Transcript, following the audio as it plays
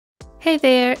Hey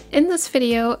there! In this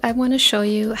video, I want to show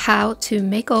you how to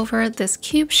make over this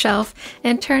cube shelf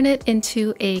and turn it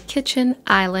into a kitchen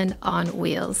island on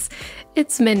wheels.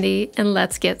 It's Mindy, and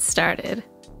let's get started.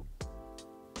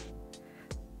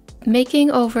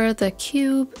 Making over the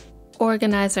cube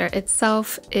organizer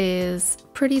itself is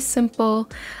pretty simple.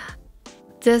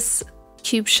 This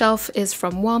cube shelf is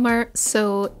from Walmart,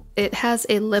 so it has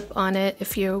a lip on it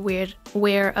if you're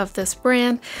aware of this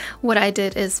brand. What I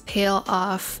did is peel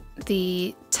off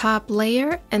the top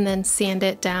layer and then sand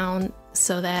it down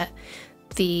so that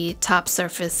the top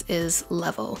surface is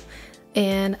level.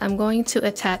 And I'm going to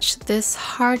attach this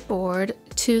hardboard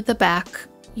to the back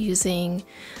using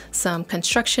some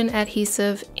construction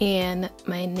adhesive and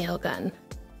my nail gun.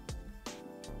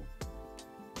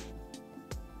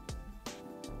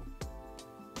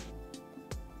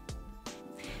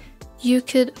 You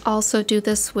could also do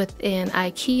this with an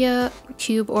Ikea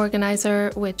cube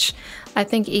organizer, which I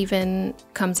think even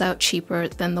comes out cheaper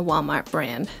than the Walmart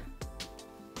brand.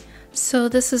 So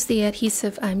this is the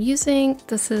adhesive I'm using.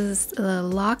 This is the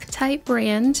Loctite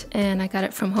brand, and I got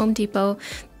it from Home Depot.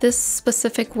 This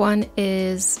specific one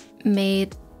is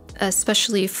made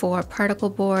especially for particle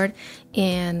board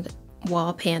and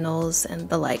wall panels and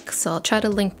the like. So I'll try to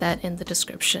link that in the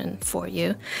description for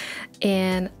you.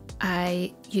 And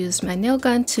I used my nail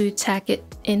gun to tack it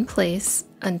in place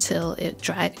until it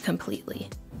dried completely.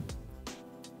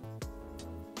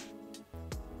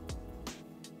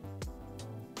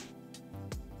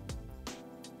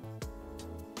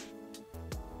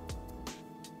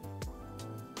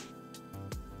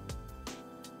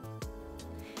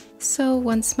 So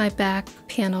once my back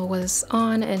panel was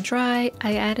on and dry,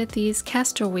 I added these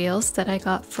caster wheels that I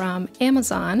got from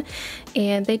Amazon,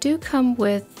 and they do come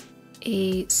with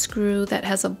a screw that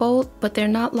has a bolt, but they're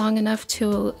not long enough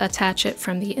to attach it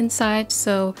from the inside,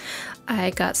 so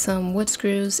I got some wood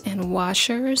screws and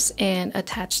washers and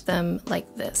attached them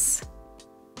like this.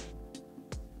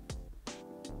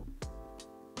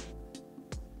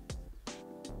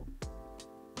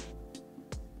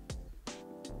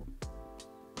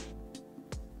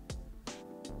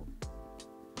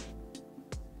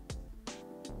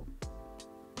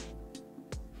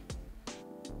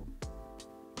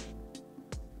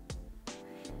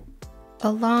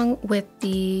 Along with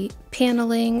the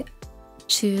paneling,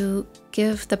 to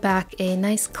give the back a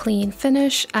nice clean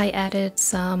finish, I added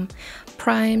some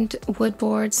primed wood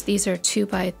boards. These are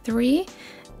 2x3,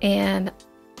 and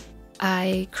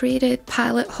I created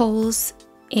pilot holes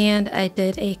and I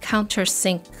did a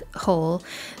countersink hole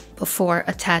before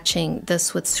attaching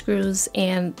this with screws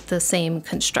and the same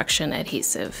construction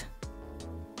adhesive.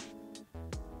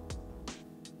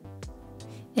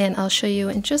 And I'll show you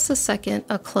in just a second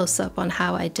a close-up on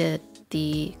how I did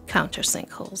the countersink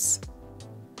holes.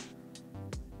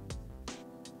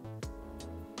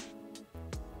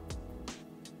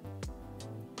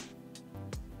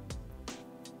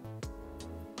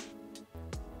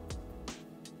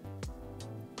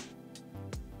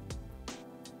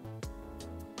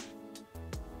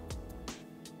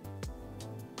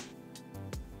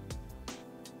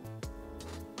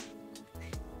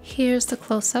 Here's the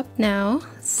close-up now.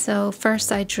 So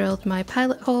first I drilled my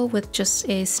pilot hole with just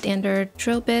a standard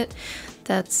drill bit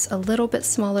that's a little bit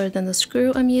smaller than the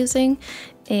screw I'm using,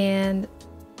 and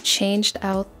changed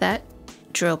out that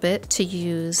drill bit to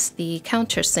use the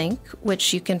countersink,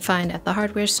 which you can find at the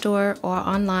hardware store or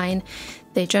online.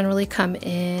 They generally come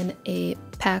in a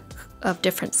pack of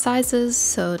different sizes,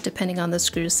 so depending on the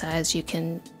screw size you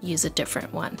can use a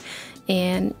different one.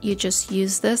 And you just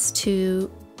use this to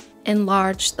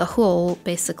enlarge the hole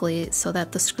basically so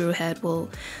that the screw head will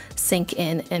sink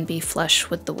in and be flush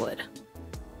with the wood.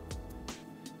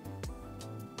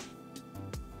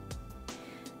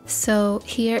 So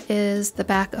here is the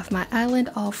back of my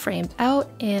island all framed out,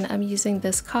 and I'm using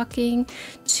this caulking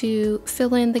to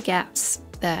fill in the gaps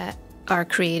that are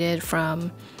created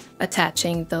from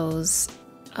attaching those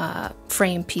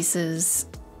frame pieces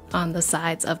on the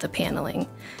sides of the paneling.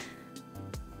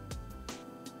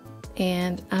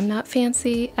 And I'm not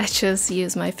fancy, I just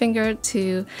use my finger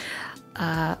to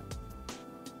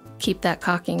keep that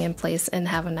caulking in place and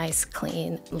have a nice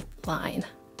clean line.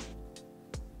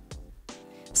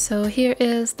 So here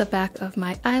is the back of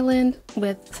my island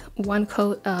with one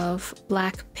coat of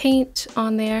black paint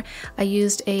on there. I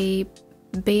used a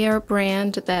Behr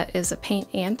brand that is a paint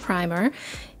and primer,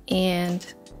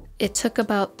 and it took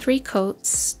about 3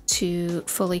 coats to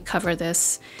fully cover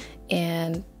this,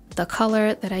 and the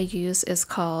color that I use is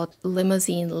called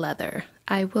Limousine Leather.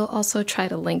 I will also try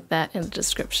to link that in the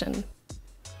description.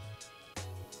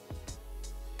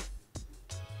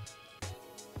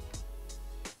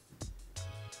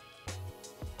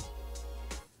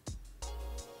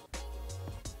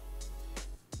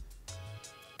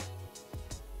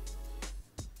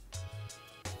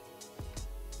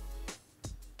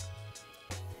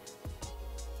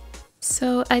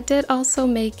 So I did also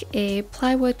make a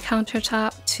plywood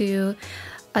countertop to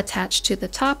attach to the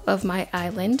top of my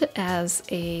island as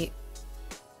a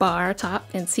bar top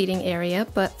and seating area,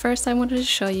 but first I wanted to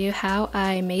show you how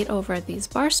I made over these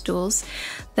bar stools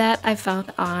that I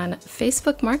found on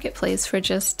Facebook Marketplace for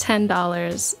just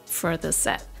 $10 for the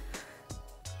set.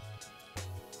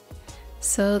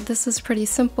 So this is pretty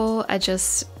simple. I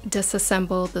just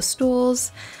disassembled the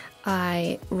stools.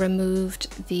 I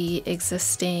removed the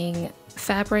existing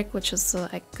fabric, which is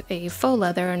like a faux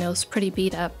leather, and it was pretty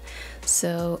beat up.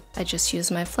 So I just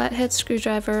used my flathead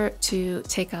screwdriver to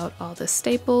take out all the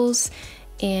staples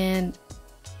and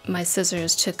my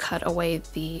scissors to cut away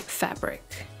the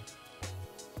fabric.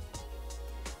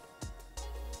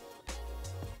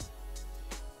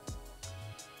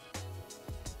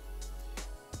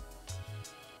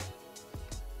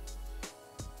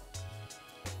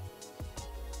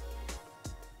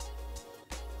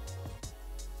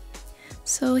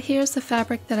 So here's the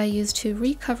fabric that I used to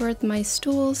recover my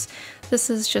stools.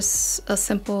 This is just a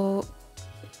simple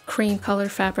cream color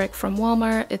fabric from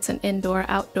Walmart. It's an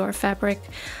indoor-outdoor fabric,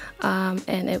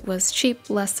 and it was cheap,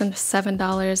 less than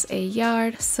 $7 a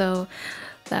yard, so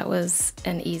that was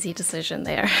an easy decision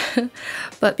there.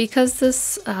 But because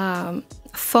this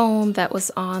foam that was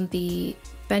on the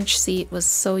bench seat was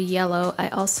so yellow, I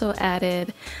also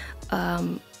added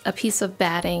a piece of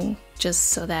batting just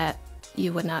so that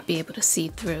you would not be able to see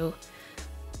through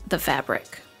the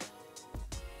fabric.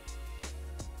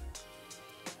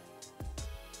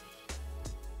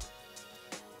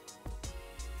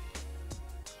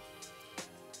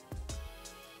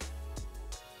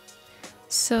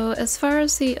 So as far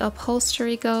as the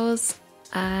upholstery goes,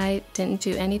 I didn't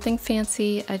do anything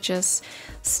fancy. I just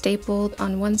stapled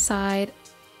on one side,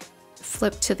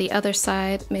 flipped to the other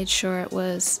side, made sure it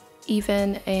was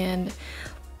even, and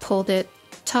pulled it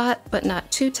taut but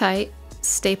not too tight,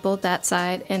 stapled that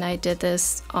side, and I did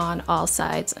this on all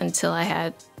sides until I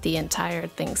had the entire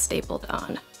thing stapled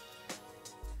on.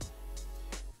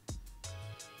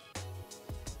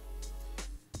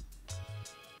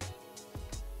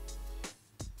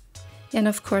 And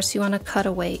of course you want to cut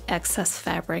away excess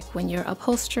fabric when you're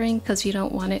upholstering because you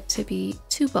don't want it to be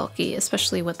too bulky,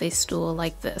 especially with a stool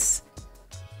like this.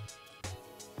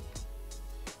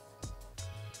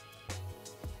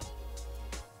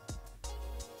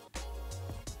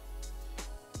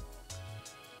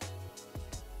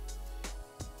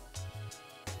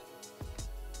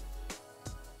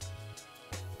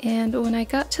 And when I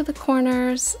got to the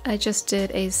corners, I just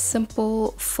did a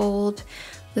simple fold.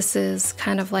 This is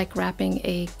kind of like wrapping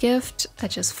a gift. I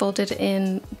just folded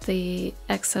in the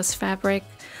excess fabric,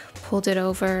 pulled it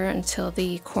over until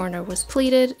the corner was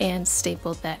pleated, and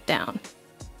stapled that down.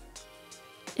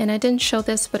 And I didn't show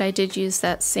this, but I did use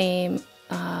that same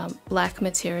black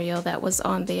material that was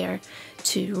on there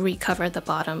to recover the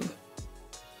bottom.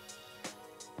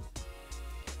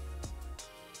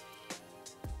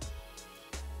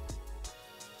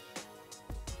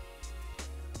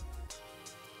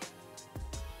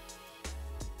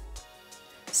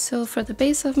 So for the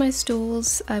base of my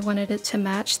stools, I wanted it to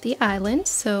match the island,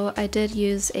 so I did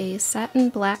use a satin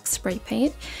black spray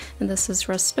paint, and this is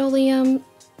Rust-Oleum.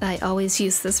 I always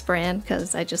use this brand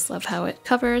because I just love how it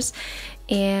covers,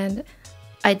 and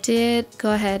I did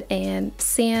go ahead and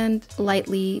sand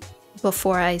lightly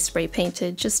before I spray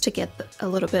painted just to get a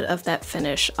little bit of that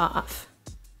finish off.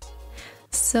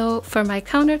 So for my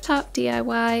countertop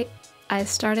DIY, I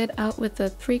started out with a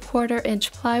 3/4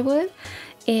 inch plywood,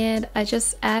 and I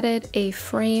just added a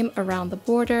frame around the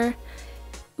border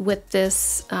with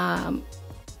this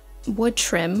wood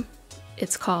trim.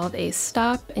 It's called a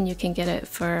stop, and you can get it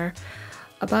for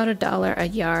about $1 a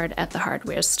yard at the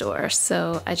hardware store.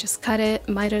 So I just cut it,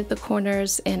 mitered the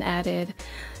corners, and added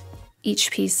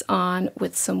each piece on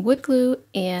with some wood glue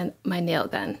and my nail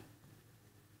gun.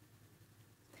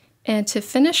 And to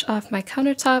finish off my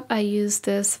countertop, I used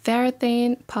this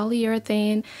Varathane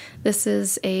polyurethane. This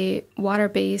is a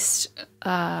water-based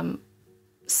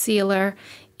sealer,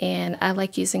 and I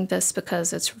like using this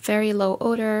because it's very low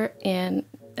odor and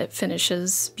it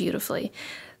finishes beautifully.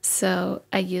 So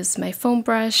I used my foam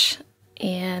brush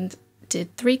and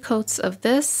did 3 coats of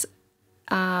this,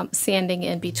 sanding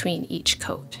in between each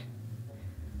coat.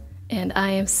 And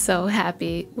I am so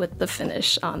happy with the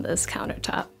finish on this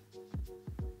countertop.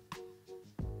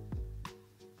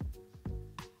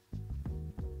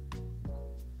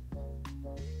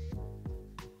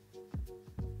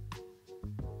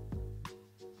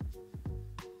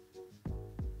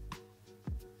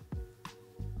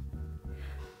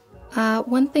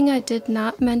 One thing I did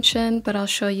not mention, but I'll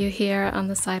show you here on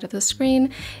the side of the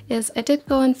screen, is I did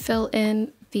go and fill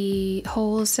in the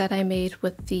holes that I made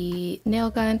with the nail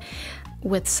gun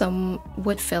with some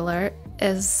wood filler,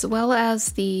 as well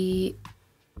as the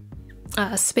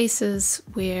spaces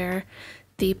where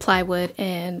the plywood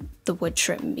and the wood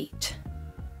trim meet.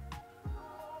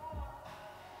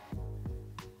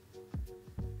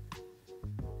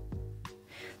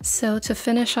 So to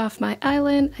finish off my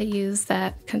island, I used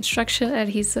that construction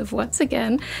adhesive once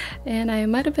again, and I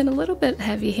might have been a little bit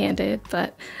heavy-handed,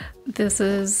 but this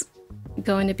is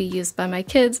going to be used by my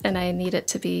kids and I need it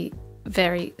to be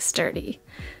very sturdy.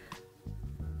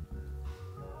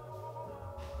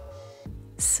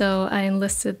 So I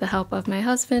enlisted the help of my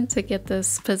husband to get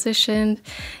this positioned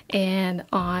and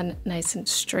on nice and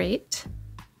straight.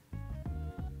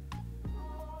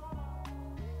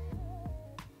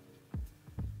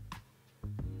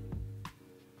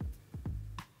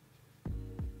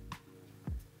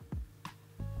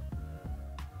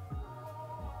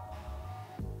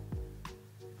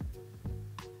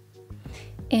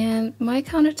 And my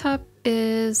countertop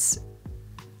is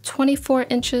 24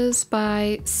 inches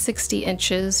by 60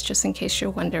 inches, just in case you're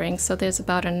wondering. So there's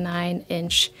about a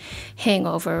 9-inch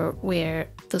hangover where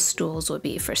the stools would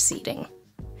be for seating.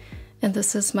 And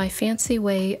this is my fancy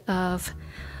way of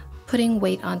putting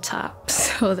weight on top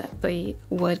so that the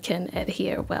wood can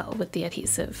adhere well with the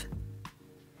adhesive.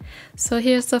 So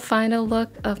here's the final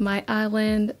look of my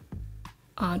island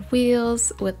on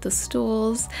wheels with the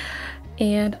stools.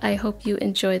 And I hope you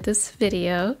enjoyed this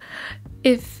video.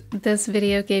 If this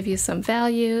video gave you some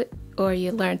value or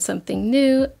you learned something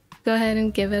new, go ahead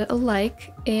and give it a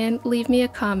like and leave me a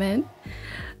comment.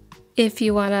 If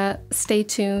you want to stay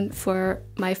tuned for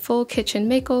my full kitchen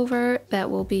makeover that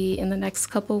will be in the next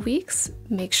couple weeks,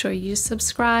 make sure you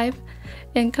subscribe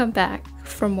and come back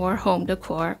for more home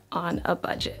decor on a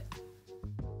budget.